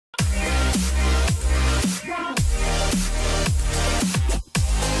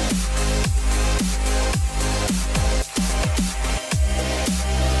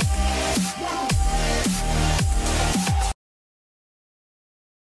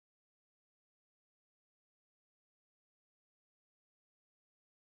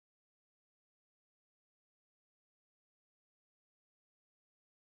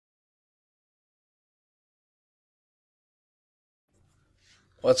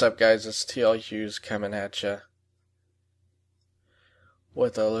What's up, guys? It's TL Hughes coming at you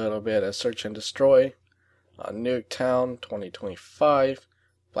with a little bit of Search and Destroy on Nuketown 2025,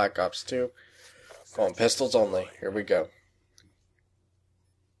 Black Ops 2. Going pistols only. Here we go.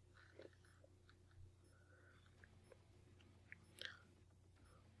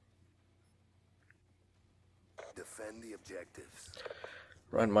 Defend the objectives.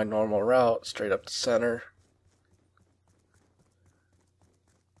 Run my normal route straight up the center.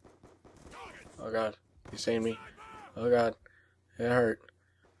 Oh god, you seen me? Oh god, it hurt.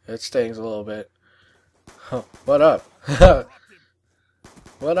 It stings a little bit. Huh. What up?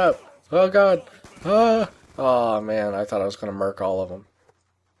 What up? Oh god. Ah. Oh man, I thought I was gonna merc all of them.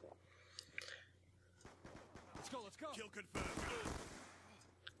 Let's go. Kill confirmed.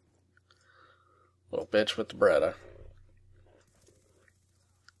 Little bitch with the Beretta.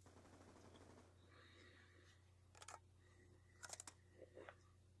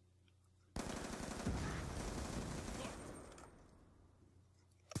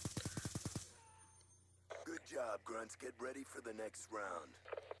 Good job, grunts. Get ready for the next round.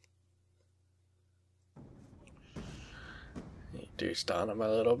 He deuced on him a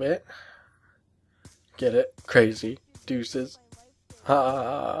little bit. Get it? Crazy. Deuces.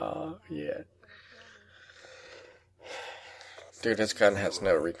 Ah, yeah. Dude, this gun has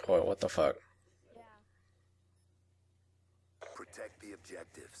no recoil. What the fuck? Protect the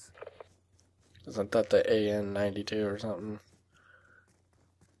objectives. Isn't that the AN-92 or something?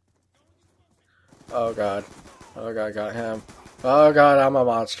 Oh god. Oh god, got him. Oh god, I'm a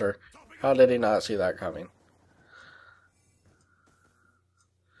monster. How did he not see that coming?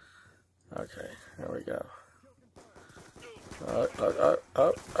 Okay, here we go. Oh,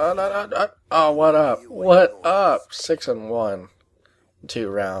 what up? What up? 6 and 1. 2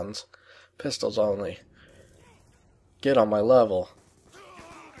 rounds. Pistols only. Get on my level.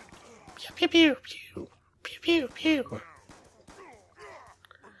 Pew pew pew pew pew pew.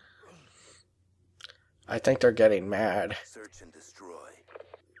 I think they're getting mad. Search and destroy.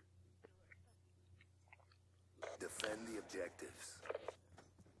 Defend the objectives.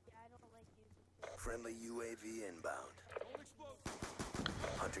 Friendly UAV inbound.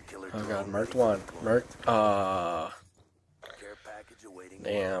 Hunter killer. Oh god, merc one. Merc. Ah. Care package awaiting.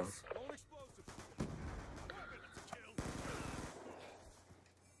 Damn. orders.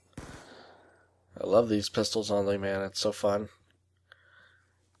 I love these pistols only, man. It's so fun.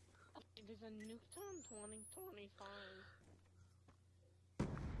 It is a Nuketown 2025.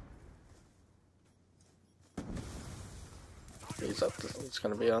 He's up. He's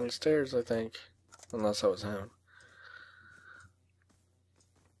gonna be on the stairs, I think. Unless that was him.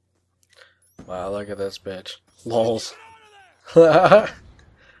 Wow, look at this bitch. Lols. Oh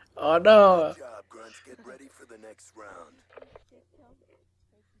no! Good job, grunts. Get ready for the next round.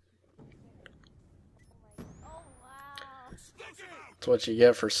 Oh wow! That's what you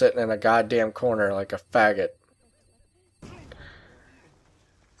get for sitting in a goddamn corner like a faggot.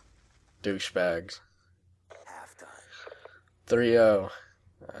 Douchebags. Halftime. 3-0.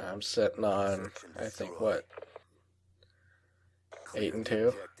 I'm sitting on, I think, what? Clear 8 and the 2?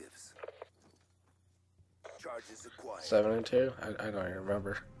 objectives. Charges acquired. 7 and 2? I don't even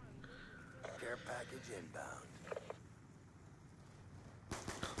remember. Care package inbound.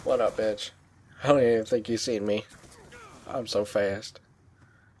 What up, bitch? I don't even think you seen me. I'm so fast.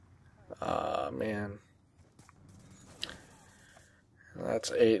 Aw, man.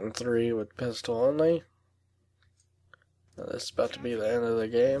 That's 8 and 3 with pistol only. Now this is about to be the end of the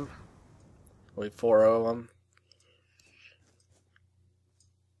game. We 4-0 them.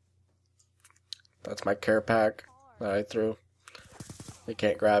 That's my care pack that I threw. You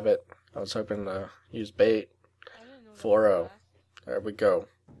can't grab it. I was hoping to use bait. I didn't know 4-0. There we go.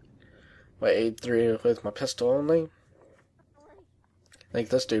 My 8-3 with my pistol only. I think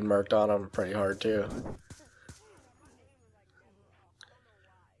this dude marked on him pretty hard too.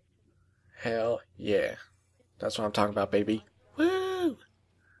 Hell yeah. That's what I'm talking about, baby. Woo!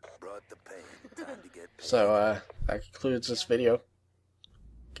 Brought the pain. Time to get paid. So, that concludes this video.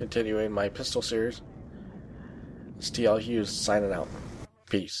 Continuing my pistol series. It's TL Hughes signing out.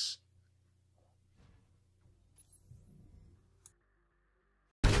 Peace.